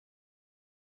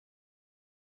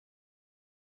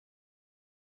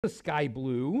the sky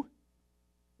blue?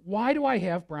 Why do I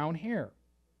have brown hair?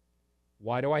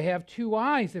 Why do I have two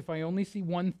eyes if I only see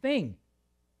one thing?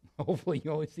 Hopefully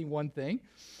you only see one thing.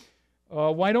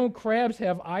 Why don't crabs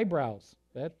have eyebrows?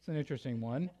 That's an interesting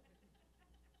one.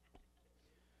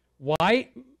 Why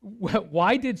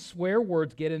did swear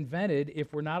words get invented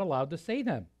if we're not allowed to say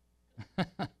them?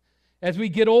 As we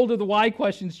get older, the why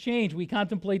questions change. We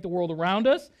contemplate the world around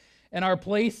us and our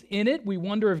place in it. We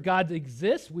wonder if God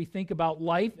exists. We think about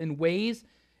life in ways,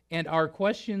 and our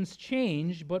questions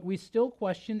change, but we still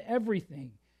question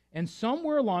everything. And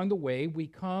somewhere along the way, we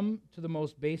come to the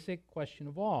most basic question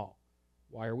of all.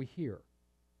 Why are we here?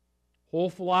 Whole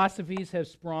philosophies have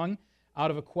sprung out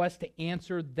of a quest to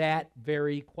answer that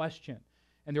very question.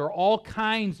 And there are all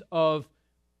kinds of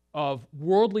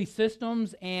worldly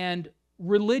systems and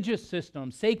religious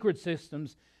systems, sacred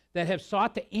systems, that have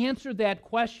sought to answer that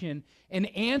question and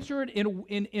answer it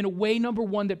in a way, number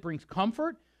one, that brings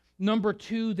comfort, number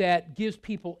two, that gives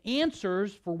people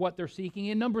answers for what they're seeking,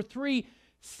 and number three,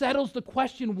 settles the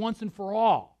question once and for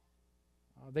all.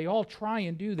 They all try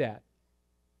and do that.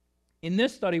 In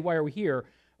this study, Why Are We Here?,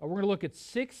 we're going to look at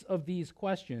 6 of these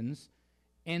questions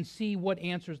and see what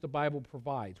answers the Bible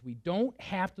provides. We don't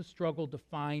have to struggle to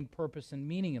find purpose and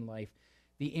meaning in life.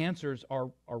 The answers are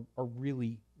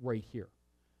really right here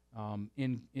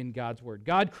in God's Word.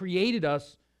 God created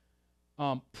us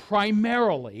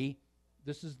primarily.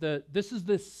 This is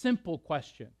the simple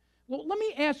question. Well, let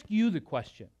me ask you the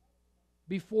question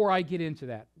before I get into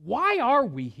that. Why are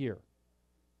we here?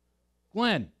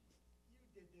 Glenn.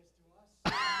 You did this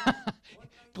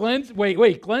to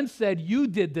us. Glenn said you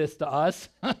did this to us.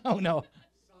 Oh, no.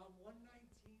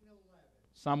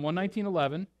 Psalm 119:11. Psalm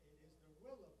 119:11. It is the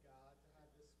will of God to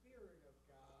have the Spirit of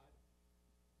God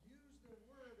use the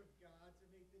Word of God to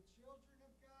make the children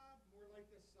of God more like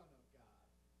the Son of God.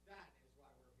 That is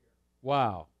why we're here.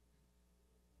 Wow.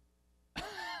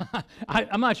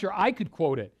 I'm not sure I could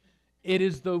quote it. It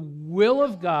is the will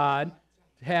of God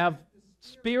to have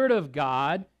Spirit of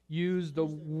God use the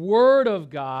Word of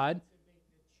God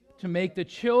to make the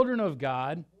children of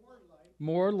God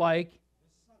more like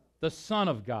the Son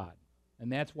of God.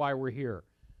 And that's why we're here.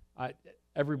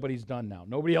 Everybody's done now.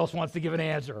 Nobody else wants to give an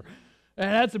answer.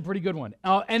 And that's a pretty good one.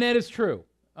 And that is true.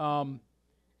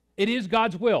 It is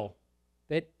God's will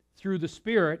that through the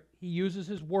Spirit, He uses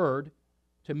His Word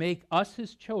to make us,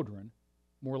 His children,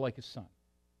 more like His Son.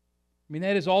 I mean,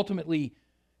 that is ultimately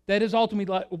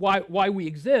why we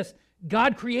exist.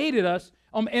 God created us.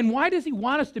 And why does He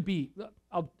want us to be?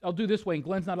 I'll do this way, and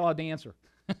Glenn's not allowed to answer.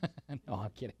 No,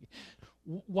 I'm kidding.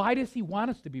 Why does He want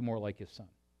us to be more like His Son?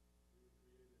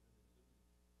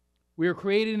 We are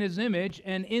created in His image,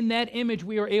 and in that image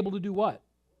we are able to do what?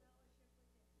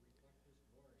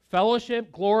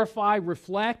 Fellowship, glorify,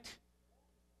 reflect,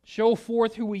 show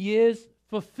forth who He is,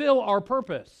 fulfill our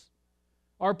purpose.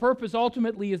 Our purpose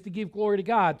ultimately is to give glory to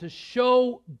God, to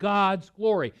show God's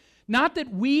glory. Not that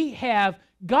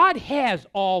God has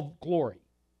all glory.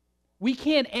 We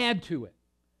can't add to it.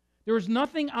 There is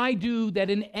nothing I do that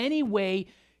in any way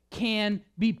can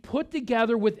be put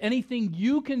together with anything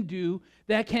you can do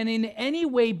that can in any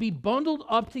way be bundled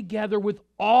up together with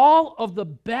all of the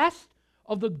best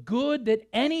of the good that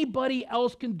anybody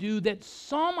else can do that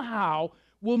somehow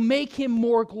will make Him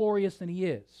more glorious than He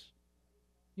is.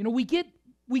 You know, we get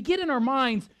in our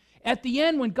minds at the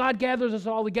end when God gathers us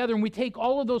all together and we take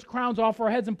all of those crowns off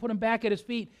our heads and put them back at His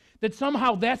feet, that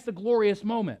somehow that's the glorious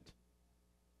moment.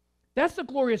 That's the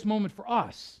glorious moment for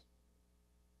us,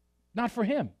 not for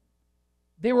Him.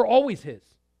 They were always His.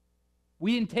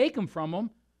 We didn't take them from Him,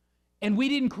 and we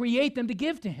didn't create them to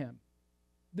give to Him.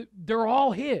 They're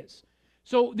all His.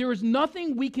 So there is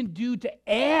nothing we can do to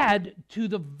add to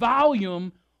the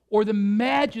volume or the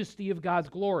majesty of God's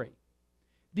glory.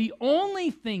 The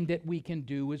only thing that we can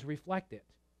do is reflect it,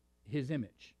 His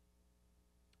image.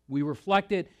 We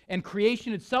reflect it, and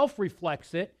creation itself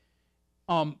reflects it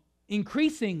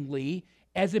increasingly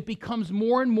as it becomes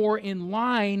more and more in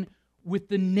line with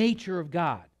the nature of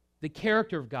God, the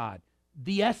character of God,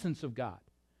 the essence of God.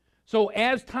 So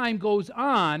as time goes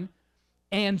on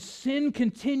and sin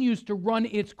continues to run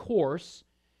its course,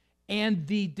 and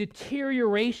the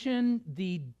deterioration,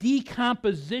 the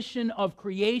decomposition of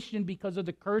creation because of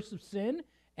the curse of sin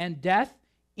and death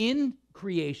in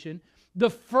creation, the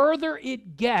further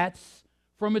it gets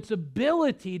from its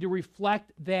ability to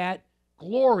reflect that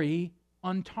glory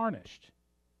untarnished.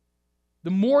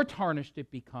 The more tarnished it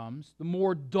becomes, the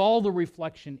more dull the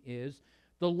reflection is,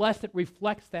 the less it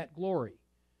reflects that glory.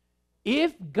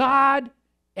 If God,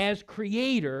 as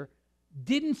creator,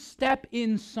 didn't step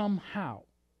in somehow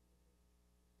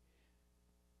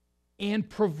and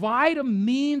provide a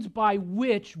means by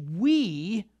which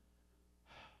we,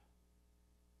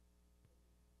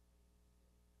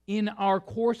 in our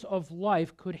course of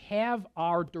life, could have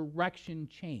our direction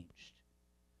changed,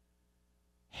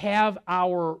 have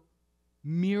our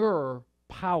mirror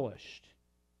polished,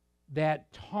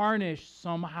 that tarnish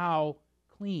somehow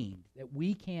cleaned, that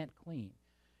we can't clean.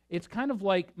 It's kind of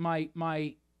like it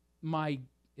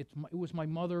was my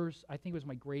mother's, I think it was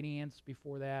my great aunt's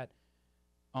before that,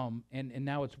 and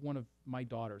now it's one of my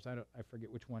daughters. I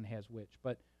forget which one has which,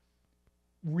 but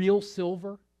real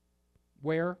silverware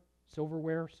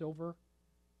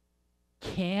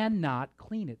cannot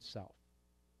clean itself.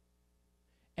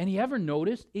 And you ever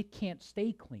noticed it can't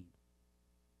stay clean?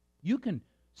 You can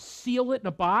seal it in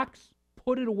a box,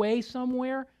 put it away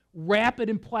somewhere, wrap it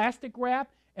in plastic wrap,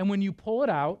 and when you pull it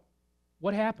out,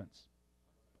 what happens?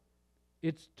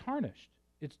 It's tarnished.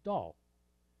 It's dull.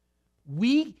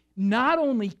 We not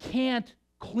only can't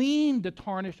clean the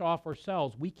tarnish off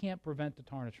ourselves, we can't prevent the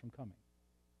tarnish from coming.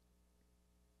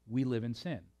 We live in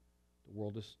sin. The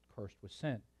world is cursed with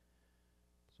sin.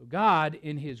 So God,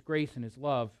 in His grace and His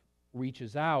love,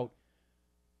 reaches out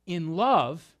in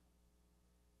love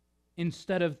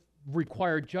instead of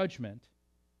required judgment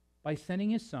by sending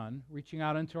His Son, reaching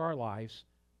out into our lives,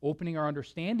 opening our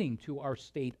understanding to our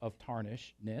state of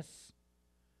tarnishedness.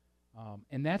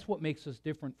 And that's what makes us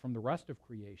different from the rest of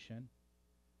creation,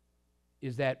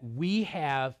 is that we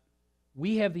have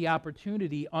the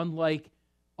opportunity, unlike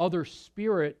other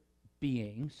spirit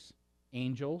beings,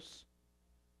 angels,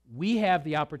 we have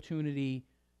the opportunity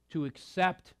to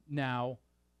accept now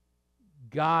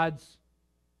God's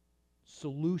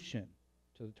solution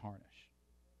to the tarnish.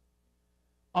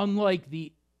 Unlike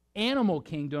the animal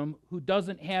kingdom, who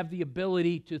doesn't have the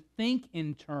ability to think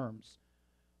in terms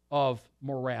of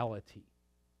morality.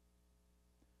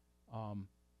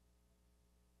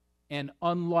 And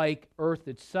unlike earth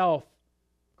itself,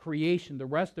 creation, the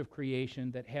rest of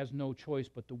creation, that has no choice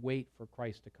but to wait for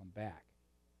Christ to come back.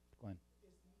 Glenn.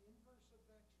 Is the inverse of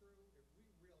that true? If we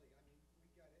really, we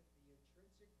got it, the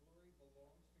intrinsic glory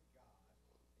belongs to God.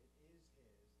 It is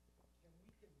His. Can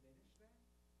we diminish that?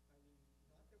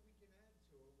 Not that we can add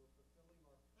to it. We're fulfilling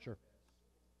our purpose. Sure.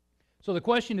 So the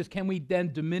question is, can we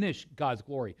then diminish God's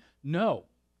glory? No.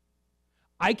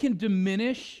 I can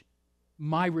diminish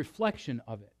my reflection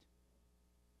of it.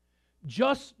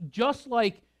 Just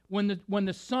like when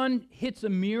the sun hits a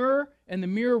mirror and the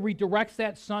mirror redirects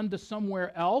that sun to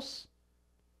somewhere else,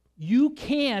 you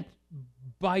can't,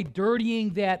 by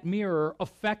dirtying that mirror,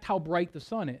 affect how bright the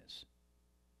sun is.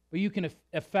 But you can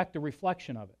affect the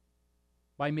reflection of it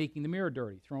by making the mirror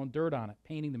dirty, throwing dirt on it,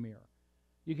 painting the mirror.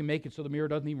 You can make it so the mirror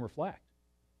doesn't even reflect.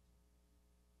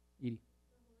 Edie?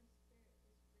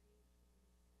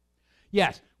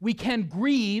 Yes, we can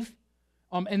grieve,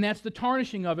 and that's the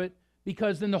tarnishing of it,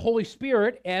 because then the Holy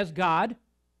Spirit, as God,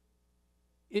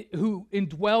 who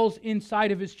indwells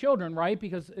inside of His children, right?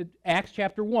 Because Acts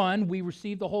chapter 1, we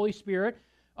receive the Holy Spirit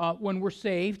when we're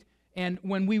saved, and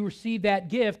when we receive that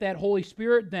gift, that Holy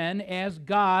Spirit then, as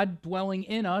God dwelling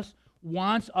in us,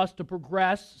 wants us to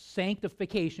progress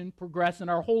sanctification, progress in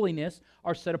our holiness,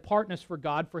 our set-apartness for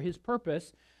God, for His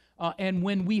purpose. And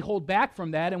when we hold back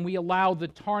from that and we allow the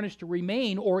tarnish to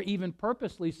remain, or even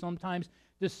purposely sometimes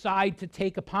decide to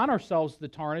take upon ourselves the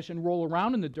tarnish and roll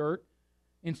around in the dirt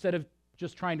instead of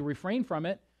just trying to refrain from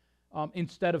it,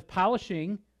 instead of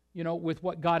polishing, with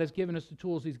what God has given us, the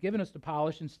tools He's given us to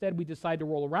polish, instead we decide to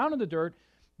roll around in the dirt,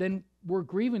 then we're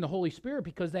grieving the Holy Spirit,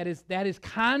 because that is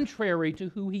contrary to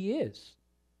who He is.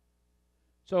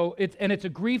 So it's a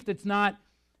grief that's not,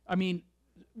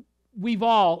 we've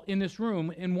all in this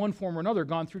room, in one form or another,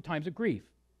 gone through times of grief,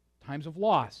 times of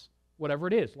loss, whatever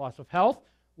it is, loss of health,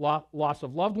 loss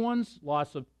of loved ones,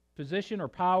 loss of position or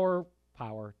power,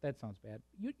 that sounds bad.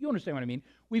 You understand what I mean.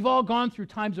 We've all gone through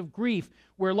times of grief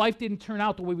where life didn't turn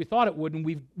out the way we thought it would, and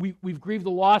we've grieved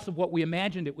the loss of what we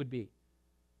imagined it would be.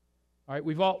 All right,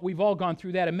 we've all gone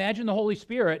through that. Imagine the Holy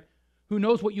Spirit, who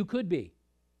knows what you could be.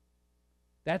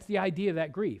 That's the idea of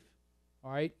that grief.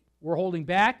 All right, we're holding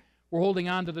back. We're holding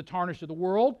on to the tarnish of the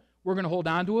world. We're going to hold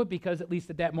on to it because at least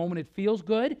at that moment it feels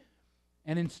good.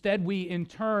 And instead we, in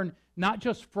turn, not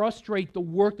just frustrate the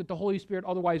work that the Holy Spirit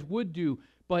otherwise would do,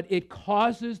 but it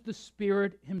causes the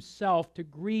Spirit Himself to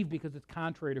grieve because it's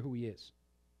contrary to who He is.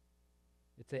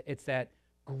 It's that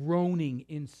groaning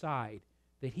inside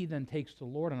that He then takes to the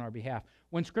Lord on our behalf.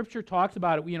 When Scripture talks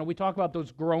about it, we talk about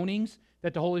those groanings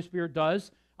that the Holy Spirit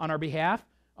does on our behalf,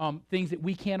 things that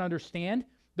we can't understand.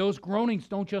 Those groanings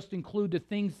don't just include the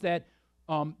things that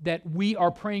we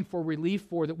are praying for relief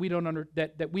for, that we don't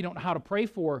know how to pray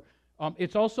for.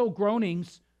 It's also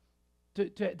groanings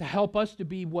to help us to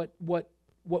be what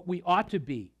we ought to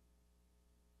be.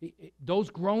 Those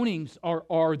groanings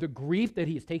are the grief that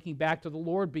he is taking back to the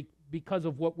Lord because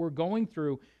of what we're going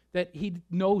through that he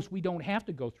knows we don't have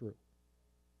to go through.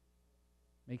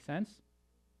 Make sense?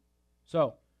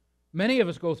 So, many of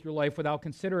us go through life without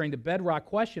considering the bedrock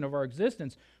question of our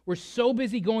existence. We're so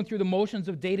busy going through the motions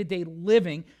of day-to-day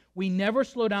living, we never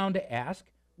slow down to ask,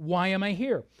 why am I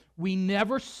here? We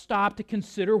never stop to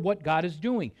consider what God is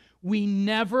doing. We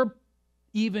never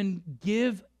even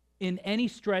give in any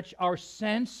stretch our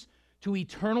sense to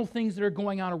eternal things that are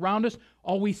going on around us.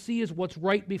 All we see is what's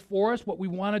right before us, what we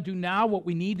want to do now, what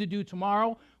we need to do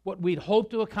tomorrow, what we'd hope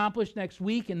to accomplish next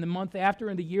week and the month after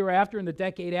and the year after and the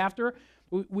decade after.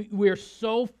 We're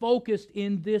so focused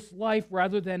in this life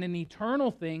rather than in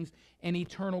eternal things and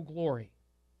eternal glory.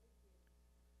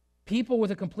 People with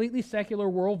a completely secular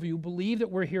worldview believe that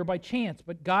we're here by chance,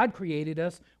 but God created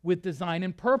us with design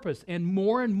and purpose. And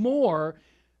more,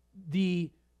 the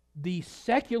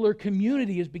secular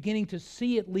community is beginning to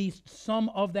see at least some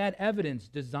of that evidence,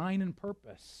 design and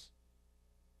purpose.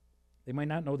 They might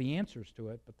not know the answers to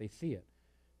it, but they see it.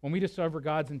 When we discover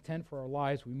God's intent for our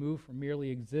lives, we move from merely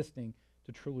existing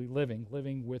to truly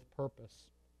living with purpose.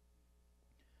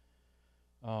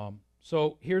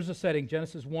 So here's the setting.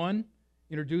 Genesis 1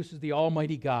 introduces the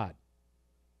Almighty God.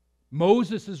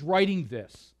 Moses is writing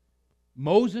this.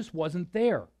 Moses wasn't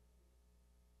there,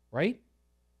 right?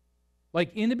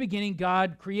 Like in the beginning,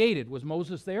 God created. Was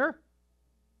Moses there?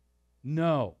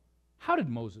 No. How did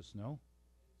Moses know?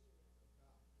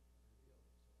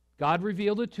 God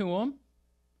revealed it to him.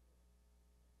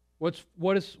 What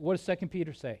does 2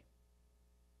 Peter say?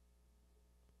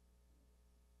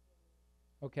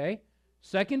 Okay.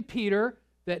 2 Peter,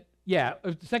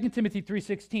 2 Timothy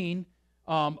 3:16,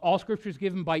 all Scripture is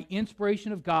given by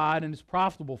inspiration of God and is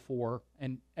profitable for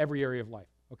in every area of life.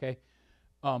 Okay.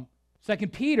 2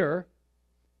 Peter,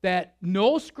 that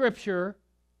no Scripture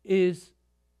is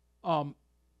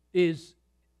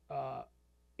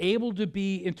able to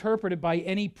be interpreted by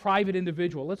any private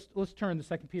individual. Let's turn to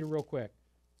 2 Peter real quick.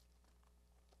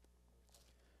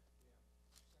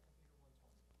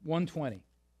 1:20.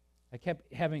 I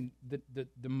kept having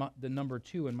the number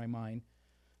 2 in my mind.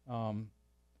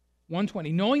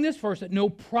 1:20. Knowing this first, that no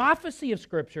prophecy of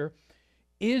Scripture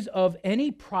is of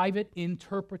any private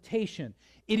interpretation.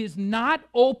 It is not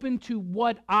open to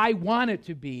what I want it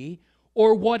to be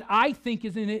or what I think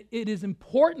it is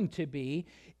important to be.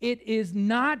 It is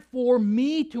not for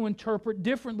me to interpret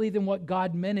differently than what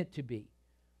God meant it to be.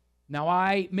 Now,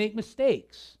 I make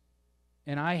mistakes,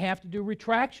 and I have to do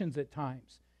retractions at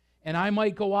times. And I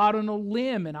might go out on a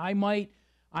limb, and I might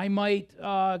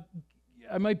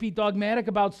be dogmatic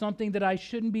about something that I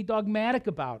shouldn't be dogmatic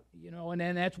about,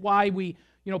 and that's why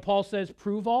Paul says,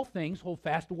 prove all things, hold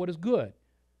fast to what is good.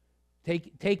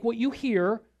 Take what you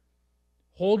hear,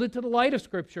 hold it to the light of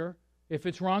Scripture. If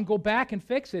it's wrong, go back and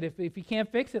fix it. If you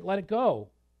can't fix it, let it go.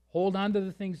 Hold on to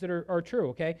the things that are true,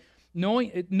 okay?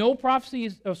 No prophecy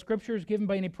of Scripture is given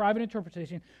by any private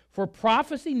interpretation, for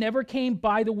prophecy never came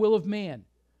by the will of man.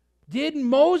 Did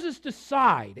Moses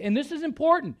decide, and this is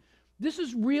important, this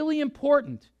is really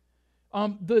important.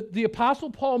 The Apostle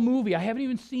Paul movie, I haven't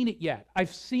even seen it yet.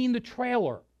 I've seen the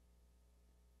trailer,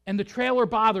 and the trailer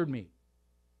bothered me.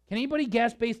 Can anybody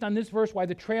guess, based on this verse, why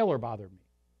the trailer bothered me?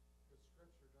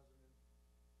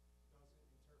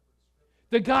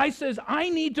 The guy says, I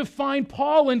need to find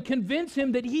Paul and convince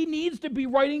him that he needs to be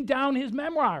writing down his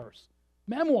memoirs.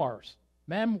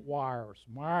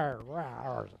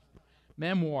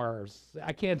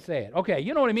 I can't say it. Okay,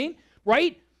 you know what I mean?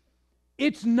 Right?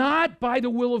 It's not by the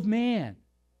will of man.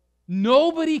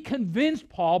 Nobody convinced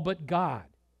Paul but God.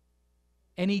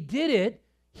 And he did it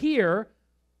here,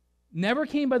 never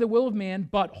came by the will of man,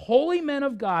 but holy men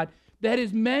of God, that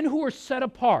is, men who are set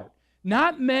apart,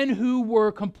 not men who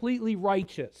were completely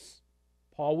righteous.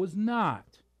 Paul was not.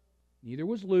 Neither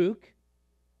was Luke.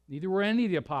 Neither were any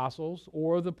of the apostles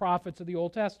or the prophets of the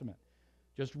Old Testament.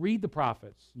 Just read the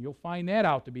prophets. You'll find that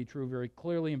out to be true very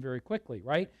clearly and very quickly,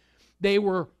 right? They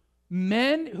were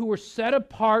men who were set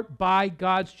apart by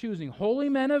God's choosing. Holy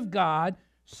men of God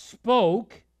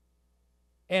spoke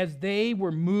as they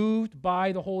were moved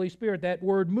by the Holy Spirit. That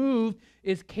word moved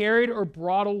is carried or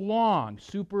brought along,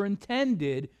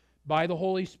 superintended by the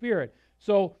Holy Spirit.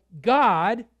 So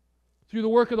God, through the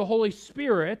work of the Holy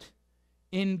Spirit,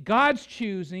 in God's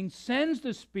choosing, sends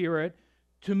the Spirit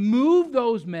to move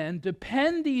those men, to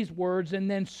pen these words, and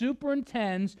then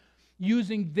superintends,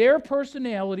 using their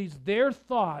personalities, their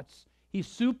thoughts, he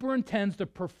superintends the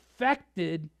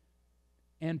perfected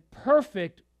and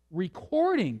perfect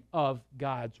recording of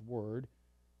God's Word,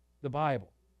 the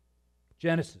Bible.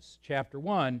 Genesis chapter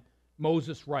 1,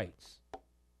 Moses writes,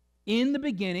 "In the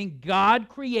beginning, God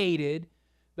created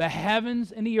the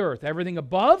heavens and the earth, everything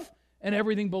above and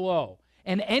everything below,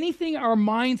 and anything our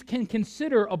minds can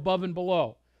consider above and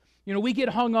below." You know, we get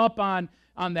hung up on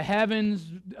the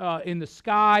heavens in the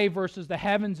sky versus the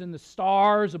heavens and the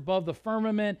stars above the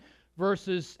firmament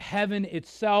versus heaven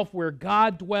itself where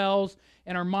God dwells,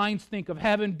 and our minds think of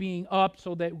heaven being up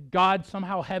so that God,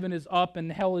 somehow heaven is up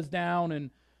and hell is down.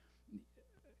 And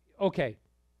okay,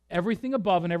 everything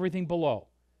above and everything below.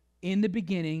 In the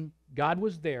beginning, God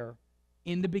was there.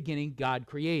 In the beginning, God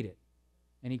created.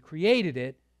 And He created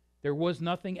it. There was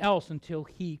nothing else until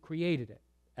He created it.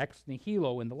 Ex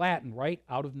nihilo in the Latin, right?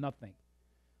 Out of nothing.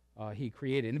 He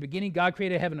created. In the beginning, God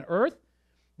created heaven and earth.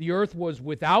 The earth was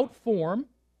without form.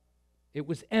 It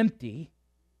was empty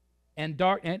and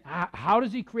dark. And how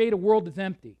does He create a world that's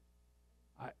empty?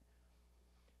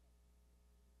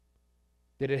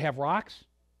 Did it have rocks?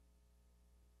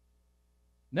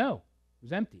 No, it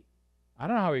was empty. I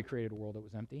don't know how He created a world that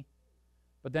was empty.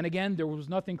 But then again, there was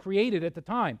nothing created at the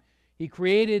time. He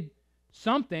created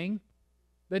something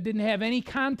that didn't have any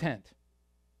content.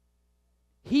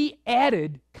 He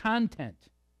added content.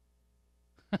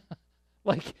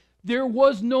 Like, there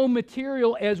was no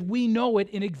material as we know it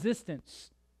in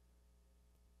existence.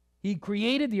 He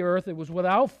created the earth. It was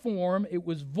without form. It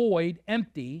was void,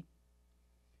 empty.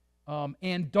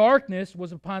 And darkness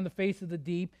was upon the face of the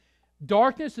deep.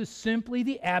 Darkness is simply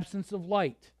the absence of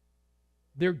light.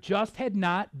 There just had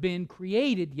not been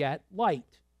created yet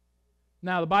light.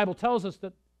 Now, the Bible tells us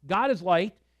that God is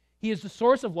light. He is the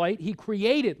source of light. He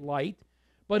created light.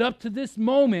 But up to this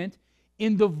moment,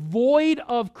 in the void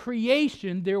of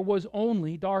creation, there was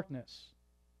only darkness.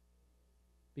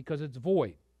 Because it's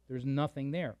void. There's nothing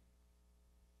there.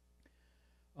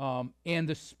 And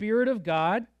the Spirit of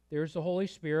God, there's the Holy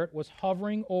Spirit, was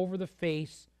hovering over the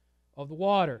face of the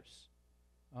waters,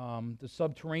 the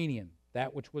subterranean,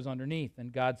 that which was underneath.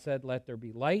 And God said, "Let there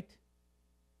be light."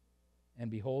 And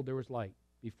behold, there was light.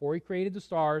 Before He created the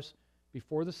stars,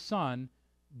 before the sun,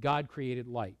 God created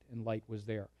light, and light was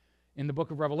there. In the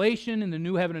book of Revelation, in the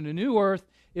new heaven and the new earth,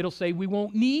 it'll say we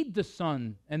won't need the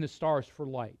sun and the stars for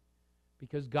light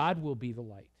because God will be the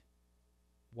light.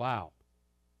 Wow.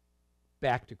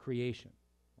 Back to creation,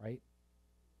 right?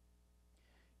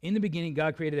 In the beginning,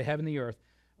 God created the heaven and the earth,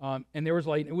 and there was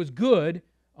light. It was good,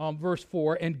 verse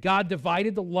 4, and God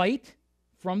divided the light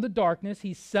from the darkness.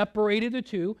 He separated the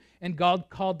two, and God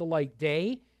called the light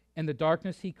day, and the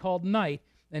darkness He called night,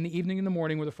 and the evening and the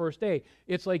morning were the first day.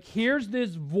 It's like, here's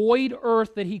this void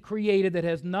earth that He created that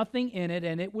has nothing in it,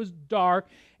 and it was dark,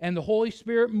 and the Holy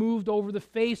Spirit moved over the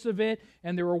face of it,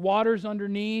 and there were waters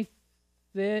underneath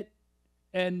it,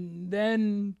 and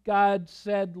then God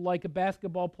said, like a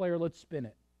basketball player, let's spin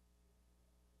it.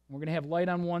 We're going to have light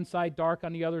on one side, dark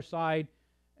on the other side,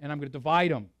 and I'm going to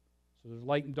divide them. So there's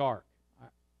light and dark.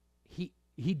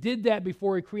 He did that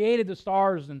before He created the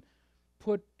stars and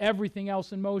put everything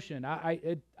else in motion.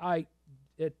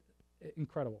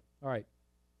 Incredible. All right.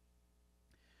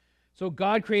 So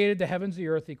God created the heavens and the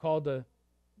earth. He called the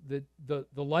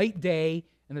light day,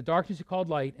 and the darkness He called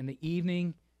light, and the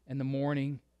evening and the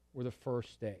morning were the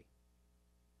first day.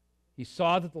 He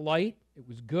saw that the light, it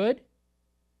was good,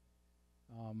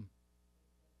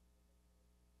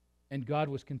 and God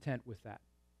was content with that,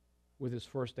 with His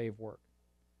first day of work.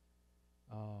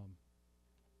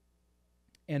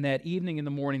 And that evening and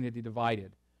the morning that He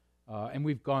divided. And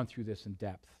we've gone through this in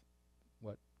depth.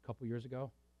 What, a couple years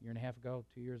ago? A year and a half ago?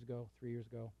 2 years ago? 3 years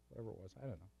ago? Whatever it was. I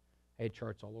don't know. I had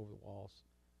charts all over the walls.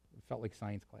 It felt like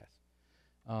science class.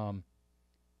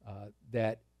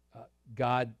 That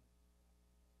God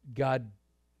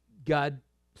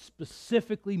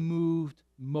specifically moved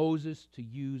Moses to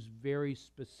use very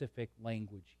specific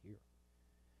language here.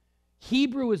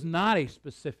 Hebrew is not a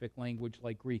specific language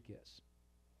like Greek is.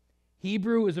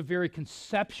 Hebrew is a very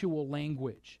conceptual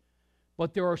language,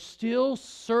 but there are still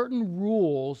certain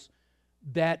rules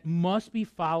that must be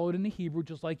followed in the Hebrew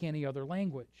just like any other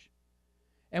language.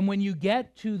 And when you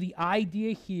get to the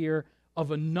idea here of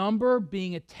a number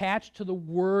being attached to the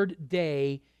word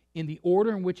day in the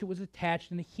order in which it was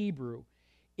attached in the Hebrew,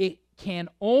 it can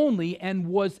only and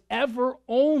was ever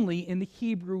only in the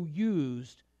Hebrew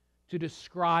used to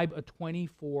describe a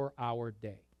 24-hour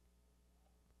day.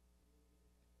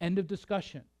 End of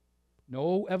discussion.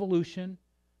 No evolution,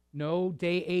 no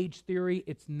day-age theory.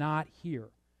 It's not here.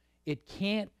 It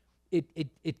can't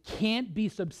be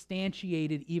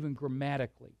substantiated even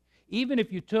grammatically. Even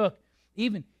if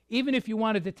you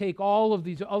wanted to take all of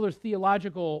these other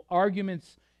theological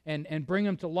arguments and bring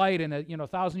them to light, and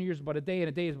 1,000 years is about a day, and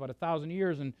a day is about 1,000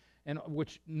 years, and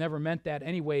which never meant that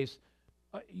anyways.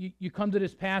 You come to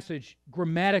this passage,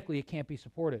 grammatically it can't be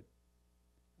supported.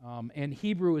 And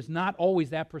Hebrew is not always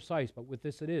that precise, but with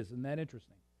this it is. Isn't that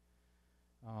interesting?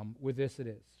 With this it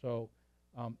is. So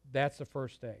that's the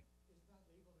first day.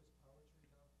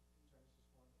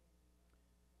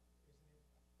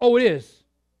 Oh, it is.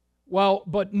 Well,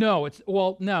 but no,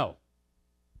 no.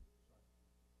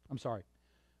 I'm sorry.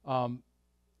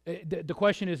 The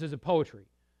question is it poetry?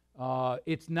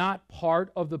 It's not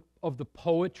part of the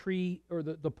poetry or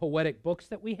the poetic books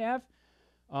that we have.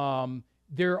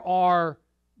 There are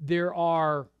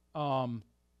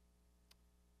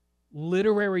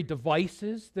literary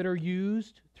devices that are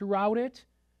used throughout it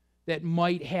that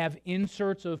might have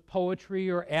inserts of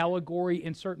poetry or allegory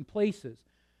in certain places.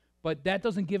 But that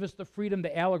doesn't give us the freedom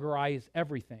to allegorize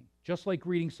everything. Just like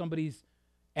reading somebody's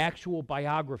actual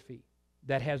biography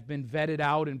that has been vetted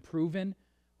out and proven,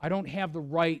 I don't have the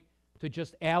right to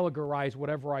just allegorize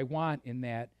whatever I want in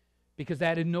that, because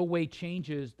that in no way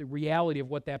changes the reality of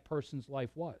what that person's life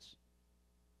was.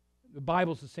 The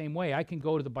Bible's the same way. I can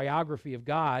go to the biography of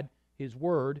God, His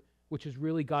Word, which is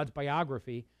really God's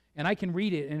biography, and I can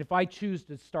read it, and if I choose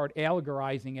to start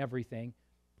allegorizing everything,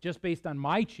 just based on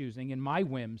my choosing and my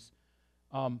whims,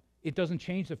 it doesn't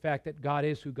change the fact that God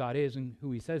is who God is and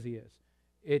who He says He is.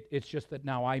 It's just that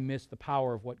now I miss the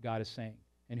power of what God is saying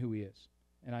and who He is.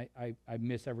 And I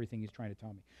miss everything He's trying to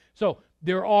tell me. So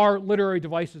there are literary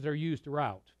devices that are used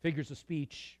throughout. Figures of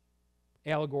speech,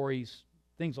 allegories,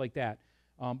 things like that.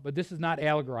 But this is not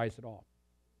allegorized at all,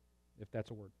 if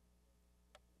that's a word.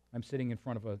 I'm sitting in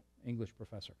front of an English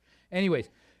professor.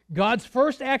 Anyways, God's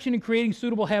first action in creating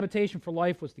suitable habitation for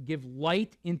life was to give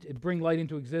bring light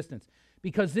into existence.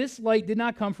 Because this light did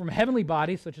not come from heavenly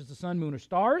bodies, such as the sun, moon, or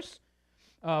stars,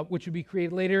 which would be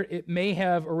created later, it may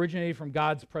have originated from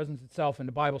God's presence itself, and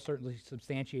the Bible certainly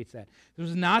substantiates that. This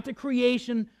was not the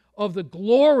creation of the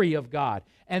glory of God.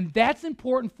 And that's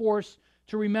important for us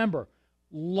to remember.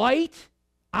 Light,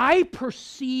 I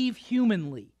perceive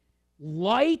humanly,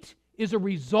 light is a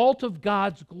result of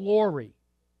God's glory.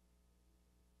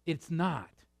 It's not.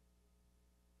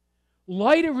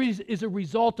 Light is a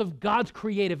result of God's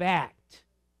creative act.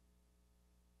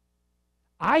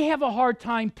 I have a hard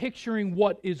time picturing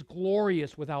what is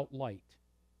glorious without light.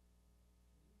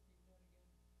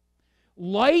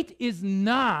 Light is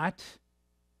not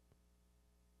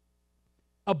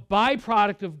a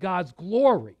byproduct of God's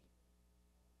glory.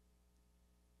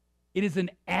 It is an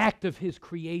act of His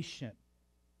creation.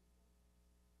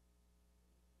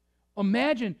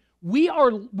 Imagine, we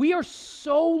are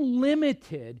so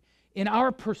limited in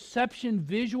our perception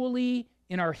visually,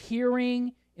 in our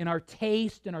hearing, in our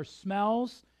taste, in our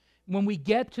smells. When we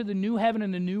get to the new heaven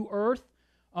and the new earth,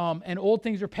 and old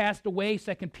things are passed away,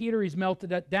 2 Peter, He's melted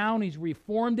that down, He's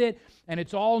reformed it, and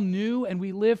it's all new, and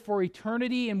we live for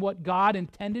eternity in what God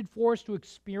intended for us to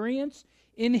experience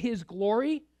in His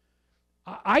glory.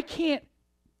 I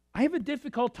have a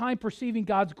difficult time perceiving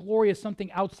God's glory as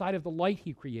something outside of the light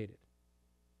He created.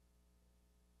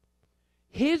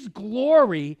 His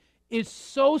glory is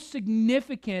so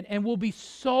significant and will be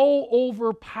so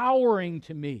overpowering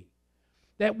to me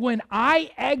that when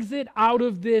I exit out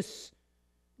of this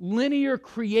linear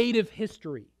creative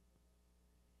history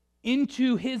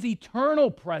into His eternal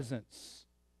presence,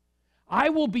 I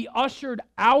will be ushered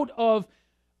out of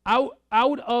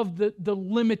the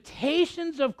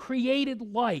limitations of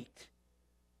created light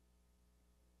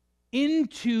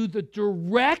into the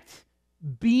direct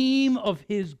beam of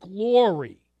His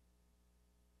glory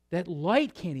that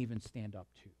light can't even stand up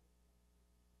to.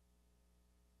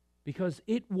 Because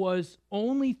it was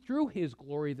only through His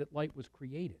glory that light was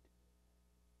created.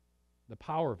 The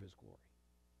power of His glory.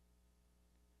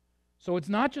 So it's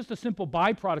not just a simple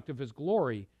byproduct of His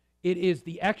glory, it is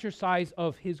the exercise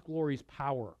of His glory's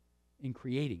power in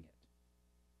creating it.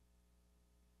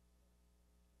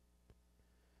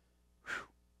 Whew.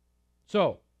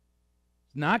 So,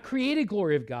 it's not created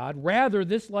glory of God. Rather,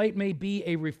 this light may be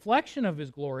a reflection of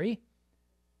His glory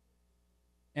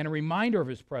and a reminder of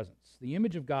His presence. The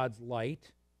image of God's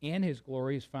light and His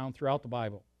glory is found throughout the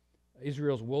Bible.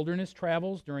 Israel's wilderness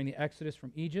travels during the Exodus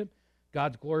from Egypt.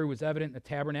 God's glory was evident in the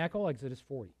tabernacle, Exodus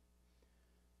 40.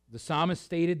 The psalmist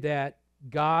stated that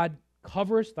God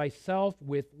covereth thyself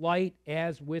with light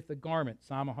as with a garment,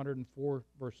 Psalm 104,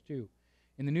 verse 2.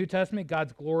 In the New Testament,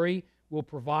 God's glory will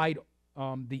provide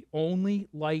the only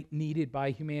light needed by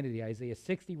humanity, Isaiah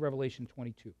 60, Revelation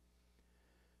 22.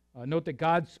 Note that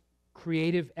God's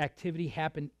creative activity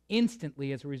happened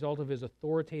instantly as a result of His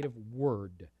authoritative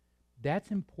word. That's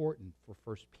important for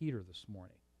 1 Peter this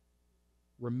morning.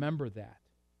 Remember that.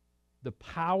 The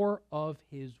power of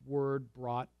his word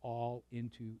brought all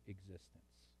into existence.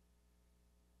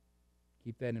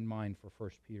 Keep that in mind for 1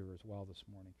 Peter as well this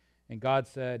morning. And God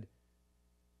said,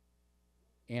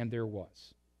 and there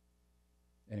was.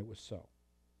 And it was so.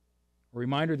 A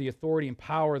reminder of the authority and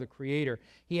power of the Creator.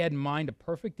 He had in mind a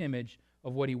perfect image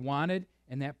of what he wanted,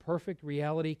 and that perfect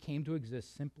reality came to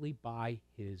exist simply by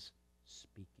his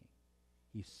speaking.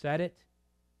 He said it,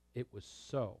 it was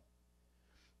so.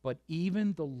 But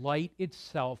even the light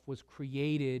itself was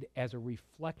created as a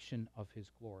reflection of his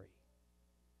glory,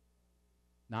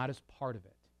 not as part of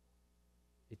it.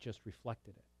 It just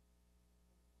reflected it.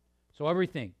 So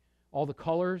everything, all the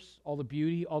colors, all the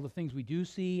beauty, all the things we do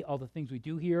see, all the things we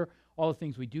do hear, all the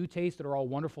things we do taste that are all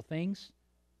wonderful things,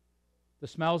 the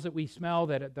smells that we smell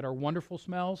that are wonderful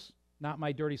smells, not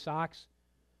my dirty socks,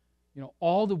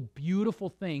 all the beautiful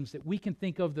things that we can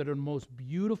think of that are the most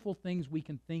beautiful things we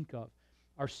can think of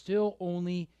are still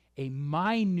only a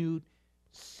minute,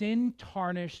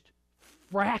 sin-tarnished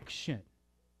fraction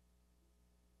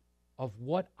of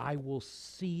what I will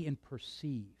see and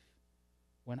perceive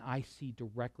when I see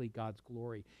directly God's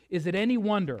glory. Is it any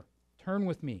wonder? Turn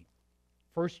with me.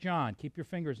 1 John. Keep your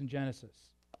fingers in Genesis.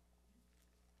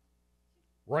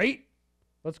 Right?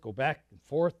 Let's go back and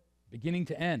forth, beginning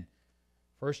to end.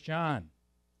 1 John.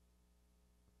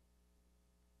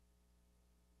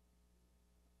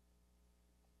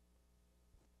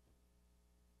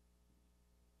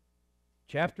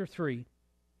 Chapter 3,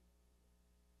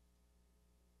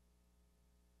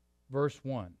 verse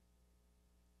 1.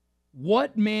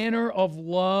 What manner of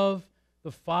love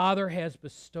the Father has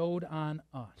bestowed on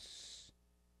us.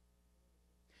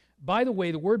 By the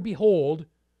way, the word behold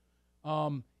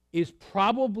is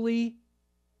probably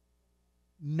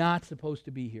not supposed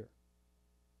to be here.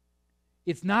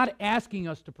 It's not asking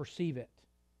us to perceive it.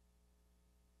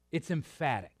 It's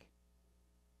emphatic.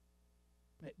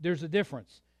 There's a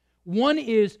difference. One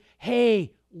is,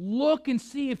 hey, look and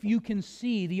see if you can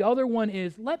see. The other one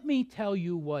is, let me tell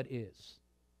you what is.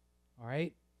 All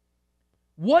right?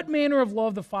 What manner of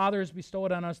love the Father has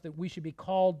bestowed on us that we should be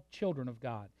called children of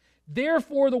God.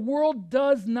 Therefore, the world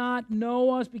does not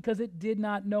know us because it did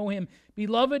not know him.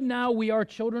 Beloved, now we are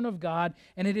children of God,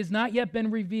 and it has not yet been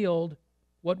revealed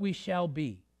what we shall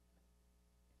be.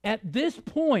 At this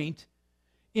point,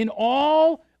 in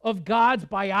all of God's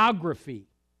biography,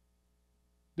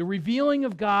 the revealing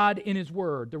of God in his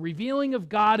word, the revealing of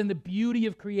God in the beauty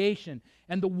of creation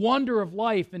and the wonder of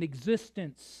life and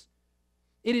existence,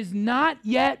 it has not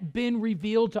yet been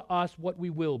revealed to us what we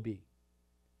will be.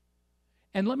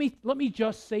 And let me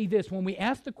just say this. When we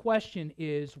ask the question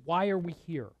is, why are we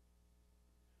here?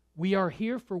 We are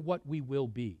here for what we will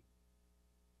be.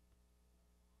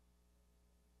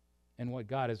 And what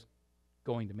God is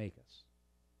going to make us.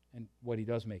 And what he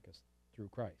does make us through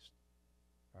Christ.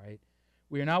 All right?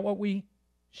 We are not what we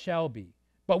shall be.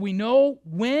 But we know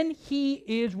when he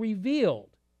is revealed,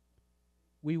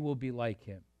 we will be like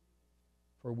him.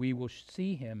 For we will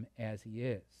see him as he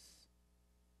is.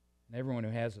 And everyone who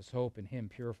has this hope in him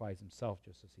purifies himself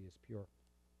just as he is pure.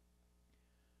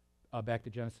 Back to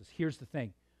Genesis. Here's the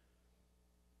thing.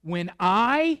 When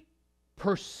I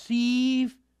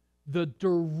perceive the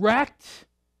direct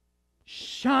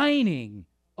shining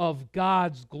of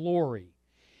God's glory,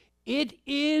 it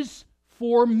is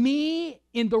for me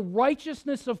in the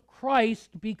righteousness of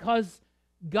Christ because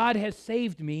God has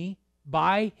saved me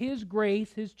by his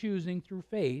grace, his choosing through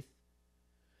faith.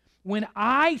 When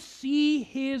I see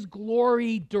his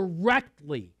glory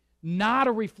directly, not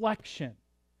a reflection,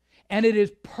 and it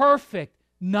is perfect,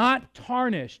 not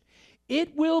tarnished,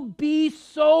 it will be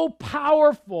so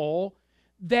powerful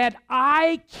that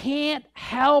I can't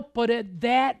help but at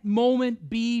that moment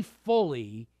be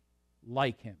fully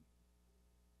like him.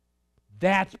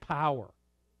 That's power.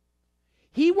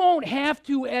 He won't have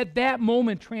to at that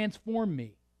moment transform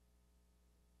me.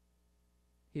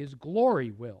 His glory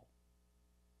will.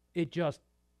 It just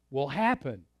will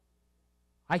happen.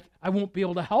 I won't be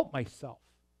able to help myself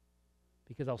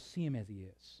because I'll see him as he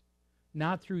is.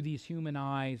 Not through these human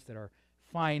eyes that are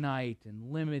finite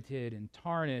and limited and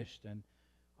tarnished, and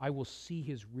I will see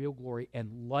his real glory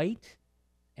and light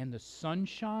and the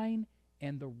sunshine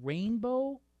and the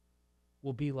rainbow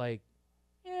will be like,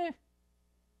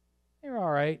 they're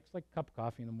all right. It's like a cup of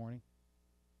coffee in the morning.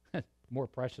 More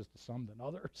precious to some than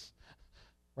others,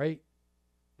 right?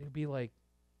 It'll be like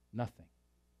nothing.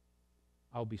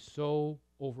 I'll be so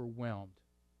overwhelmed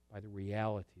by the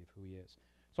reality of who he is.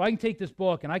 So I can take this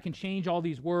book and I can change all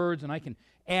these words and I can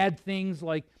add things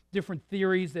like different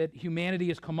theories that humanity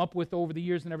has come up with over the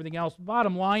years and everything else.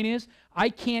 Bottom line is, I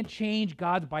can't change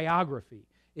God's biography.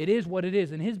 It is what it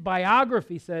is. And his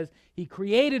biography says he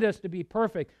created us to be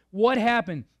perfect. What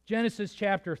happened? Genesis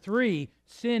chapter 3,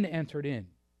 sin entered in.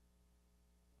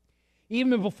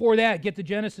 Even before that, get to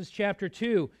Genesis chapter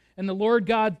 2. And the Lord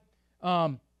God,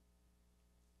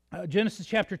 Genesis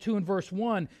chapter 2 and verse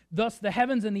 1, thus the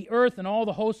heavens and the earth and all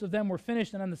the hosts of them were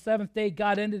finished, and on the seventh day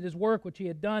God ended his work which he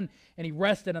had done, and he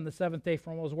rested on the seventh day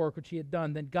from all his work which he had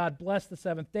done. Then God blessed the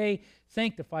seventh day,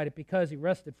 sanctified it, because he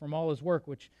rested from all his work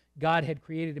which God had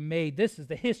created and made. This is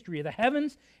the history of the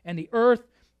heavens and the earth.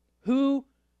 Who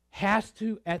has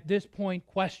to, at this point,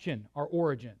 question our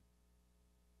origin?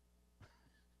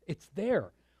 It's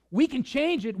there. We can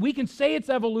change it. We can say it's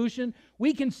evolution.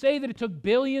 We can say that it took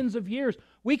billions of years.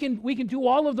 We can do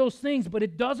all of those things, but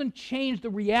it doesn't change the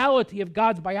reality of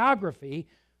God's biography.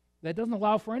 That doesn't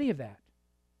allow for any of that.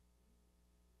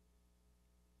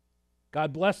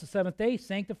 God blessed the seventh day,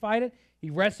 sanctified it. He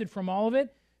rested from all of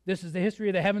it. This is the history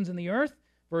of the heavens and the earth.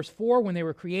 Verse 4, when they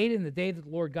were created in the day that the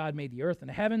Lord God made the earth and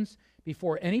the heavens,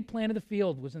 before any plant of the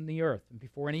field was in the earth, and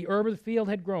before any herb of the field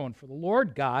had grown, for the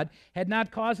Lord God had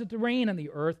not caused it to rain on the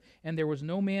earth, and there was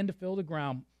no man to fill the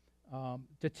ground,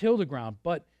 to till the ground.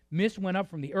 But mist went up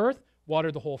from the earth,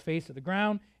 watered the whole face of the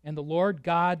ground, and the Lord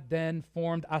God then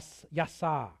formed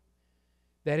Yasa.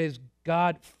 That is,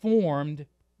 God formed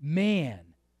man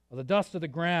of the dust of the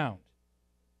ground,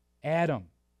 Adam,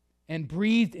 and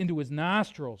breathed into his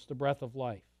nostrils the breath of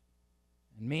life.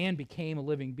 And man became a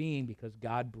living being because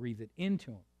God breathed it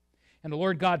into him. And the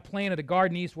Lord God planted a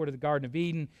garden eastward of the Garden of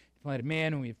Eden. He planted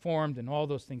man whom he had formed, and all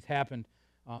those things happened.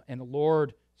 And the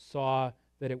Lord saw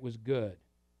that it was good.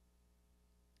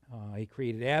 He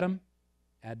created Adam,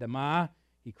 Adamah.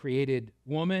 He created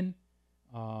woman.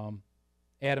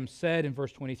 Adam said in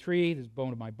verse 23, this is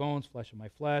bone of my bones, flesh of my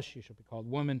flesh. She shall be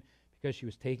called woman because she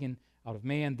was taken out of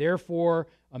man. Therefore,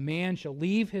 a man shall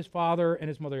leave his father and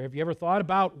his mother. Have you ever thought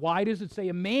about why does it say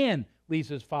a man leaves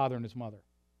his father and his mother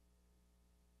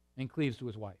and cleaves to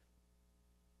his wife?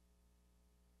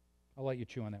 I'll let you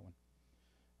chew on that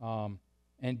one.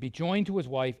 And be joined to his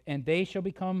wife, and they shall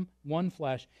become one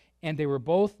flesh. And they were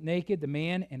both naked, the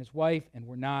man and his wife, and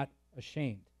were not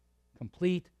ashamed.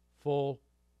 Complete, full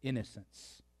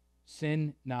innocence.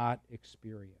 Sin not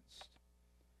experienced.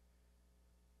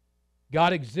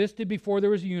 God existed before there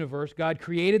was a universe. God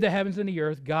created the heavens and the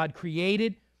earth. God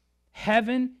created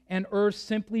heaven and earth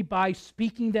simply by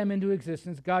speaking them into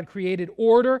existence. God created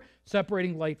order,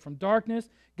 separating light from darkness.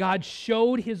 God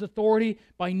showed his authority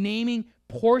by naming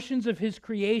portions of his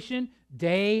creation,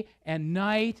 day and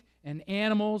night, and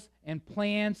animals and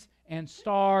plants and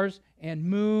stars and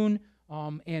moon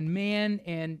and man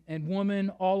and woman,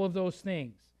 all of those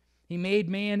things. He made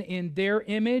man in their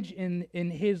image,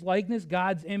 in his likeness,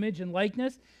 God's image and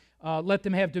likeness. Let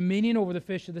them have dominion over the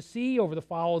fish of the sea, over the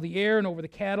fowl of the air, and over the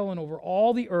cattle, and over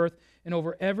all the earth, and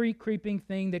over every creeping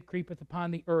thing that creepeth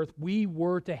upon the earth. We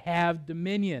were to have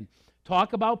dominion.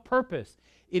 Talk about purpose.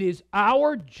 It is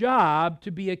our job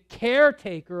to be a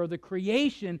caretaker of the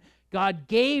creation God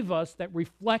gave us that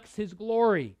reflects his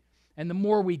glory. And the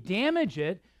more we damage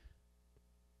it,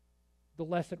 the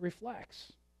less it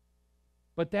reflects.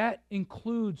 But that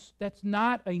includes, that's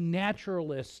not a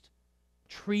naturalist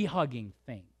tree-hugging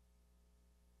thing.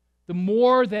 The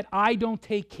more that I don't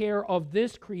take care of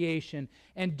this creation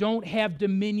and don't have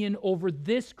dominion over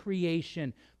this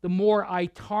creation, the more I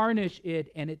tarnish it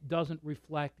and it doesn't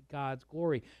reflect God's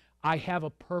glory. I have a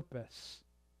purpose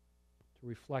to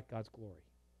reflect God's glory.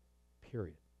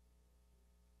 Period.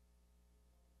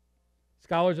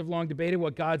 Scholars have long debated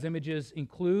what God's image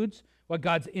includes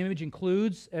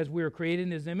as we were created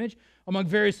in his image. Among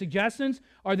various suggestions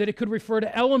are that it could refer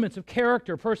to elements of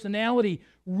character, personality,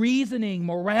 reasoning,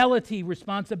 morality,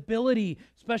 responsibility,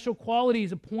 special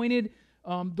qualities appointed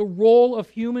the role of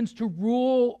humans to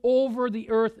rule over the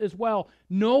earth as well.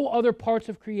 No other parts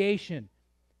of creation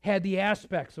had the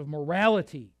aspects of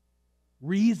morality,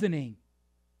 reasoning,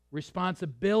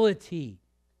 responsibility,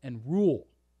 and rule.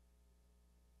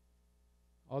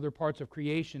 Other parts of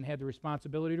creation had the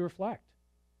responsibility to reflect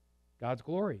God's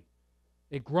glory.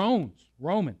 It groans,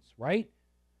 Romans, right?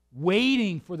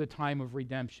 Waiting for the time of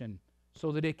redemption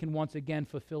so that it can once again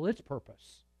fulfill its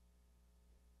purpose.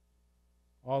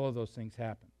 All of those things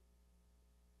happen.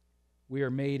 We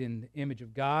are made in the image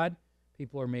of God.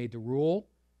 People are made to rule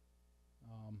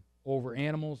over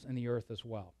animals and the earth as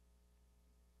well.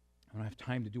 I don't have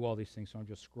time to do all these things, so I'm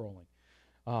just scrolling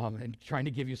and trying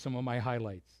to give you some of my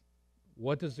highlights.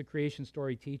 What does the creation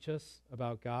story teach us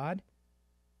about God?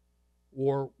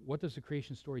 Or what does the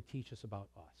creation story teach us about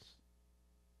us?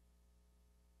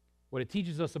 What it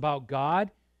teaches us about God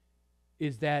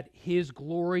is that His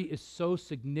glory is so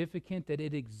significant that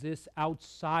it exists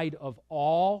outside of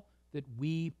all that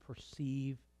we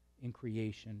perceive in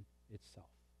creation itself.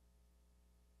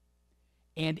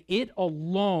 And it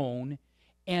alone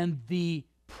and the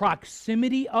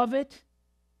proximity of it.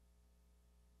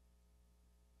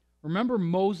 Remember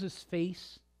Moses'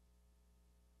 face?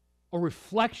 A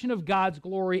reflection of God's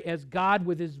glory as God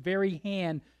with His very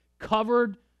hand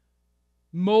covered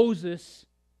Moses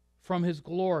from His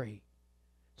glory.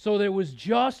 So there was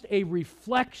just a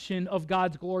reflection of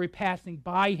God's glory passing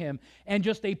by him, and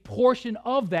just a portion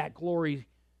of that glory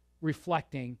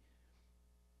reflecting.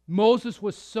 Moses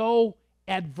was so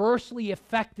adversely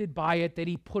affected by it that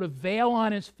he put a veil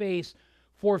on his face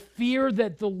for fear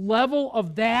that the level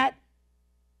of that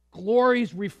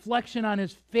glory's reflection on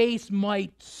his face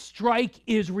might strike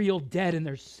Israel dead in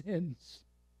their sins.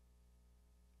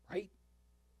 Right?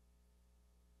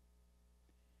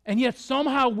 And yet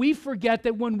somehow we forget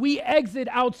that when we exit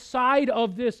outside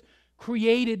of this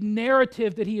created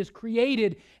narrative that He has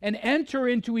created and enter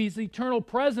into His eternal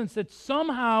presence, that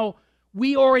somehow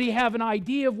we already have an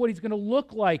idea of what He's going to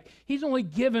look like. He's only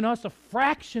given us a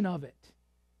fraction of it.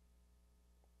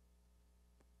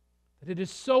 That it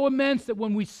is so immense that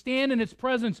when we stand in His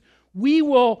presence, we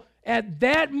will at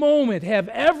that moment have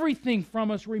everything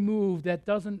from us removed that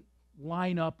doesn't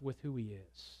line up with who He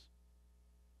is.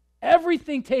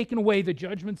 Everything taken away, the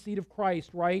judgment seat of Christ,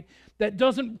 right? That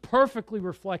doesn't perfectly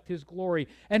reflect His glory.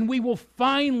 And we will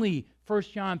finally, 1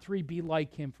 John 3, be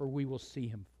like Him, for we will see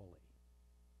Him fully.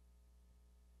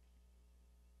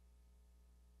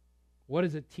 What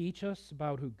does it teach us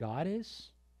about who God is?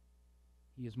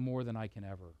 He is more than I can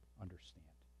ever understand.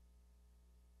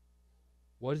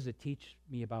 What does it teach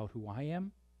me about who I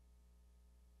am?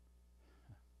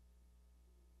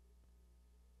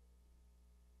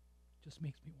 It just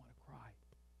makes me want to cry.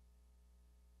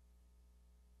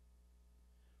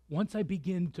 Once I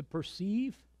begin to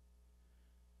perceive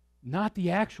not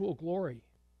the actual glory,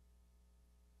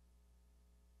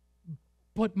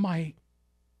 but my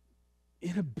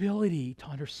inability to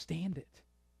understand it,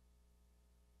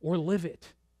 or live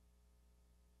it,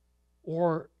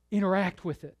 or interact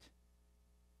with it,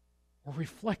 or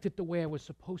reflect it the way I was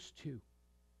supposed to.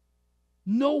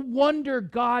 No wonder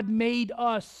God made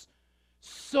us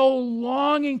so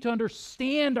longing to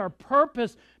understand our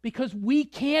purpose, because we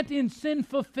can't in sin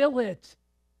fulfill it.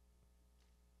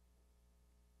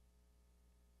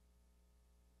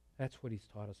 That's what He's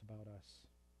taught us about us.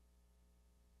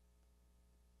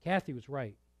 Kathy was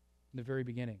right in the very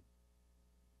beginning.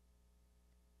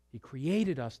 He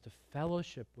created us to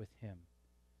fellowship with Him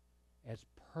as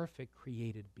perfect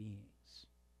created beings.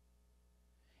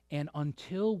 And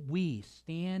until we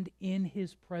stand in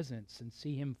His presence and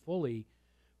see Him fully,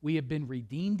 we have been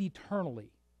redeemed eternally.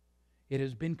 It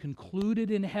has been concluded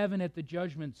in heaven at the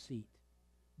judgment seat.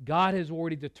 God has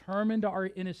already determined our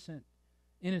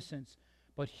innocence.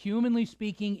 But humanly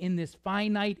speaking, in this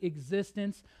finite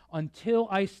existence, until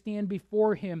I stand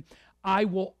before Him, I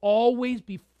will always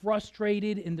be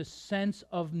frustrated in the sense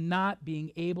of not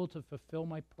being able to fulfill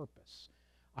my purpose.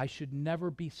 I should never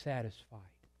be satisfied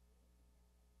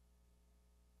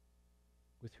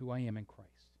with who I am in Christ.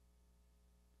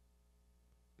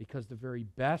 Because the very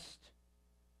best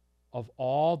of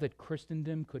all that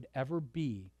Christendom could ever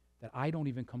be, that I don't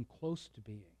even come close to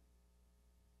being,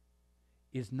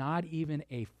 is not even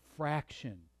a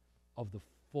fraction of the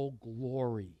full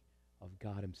glory of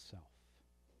God Himself.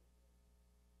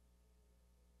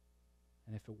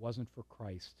 And if it wasn't for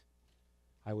Christ,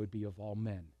 I would be of all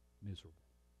men miserable,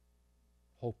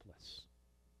 hopeless,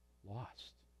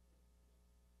 lost.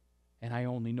 And I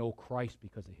only know Christ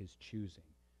because of His choosing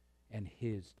and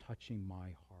His touching my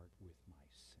heart with my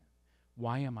sin.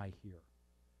 Why am I here?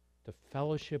 To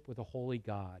fellowship with a holy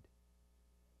God.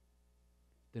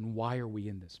 Then why are we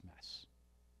in this mess?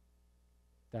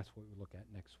 That's what we look at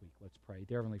next week. Let's pray.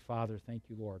 Dear Heavenly Father, thank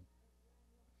you, Lord,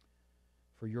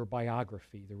 for your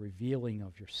biography, the revealing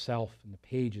of yourself in the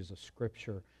pages of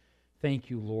Scripture. Thank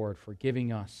you, Lord, for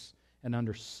giving us an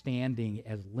understanding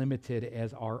as limited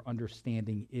as our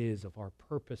understanding is of our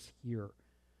purpose here.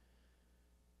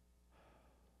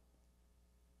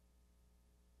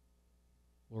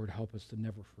 Lord, help us to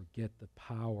never forget the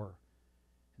power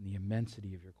and the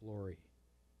immensity of your glory,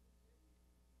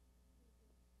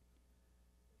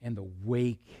 and the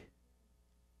wake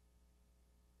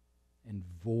and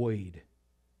void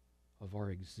of our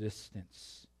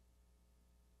existence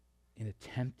in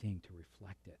attempting to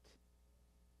reflect it.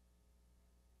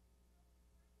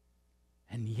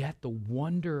 And yet the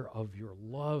wonder of your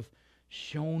love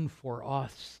shown for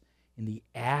us in the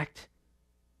act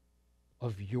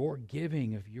of your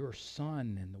giving of your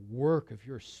Son and the work of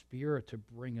your Spirit to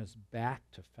bring us back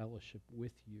to fellowship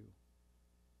with you.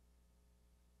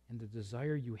 And the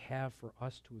desire you have for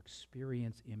us to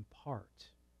experience in part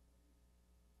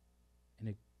in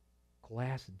a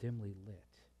glass dimly lit.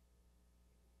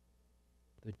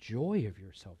 The joy of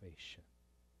your salvation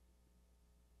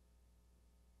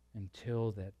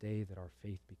until that day that our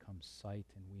faith becomes sight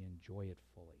and we enjoy it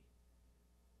fully.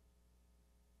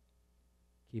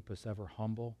 Keep us ever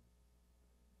humble,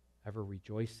 ever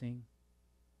rejoicing,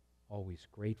 always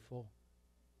grateful,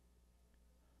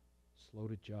 slow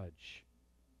to judge,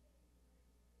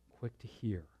 quick to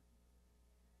hear,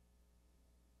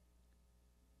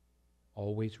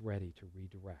 always ready to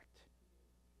redirect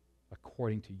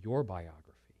according to your biography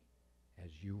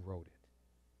as you wrote it.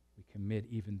 We commit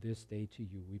even this day to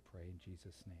you, we pray in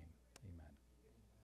Jesus' name.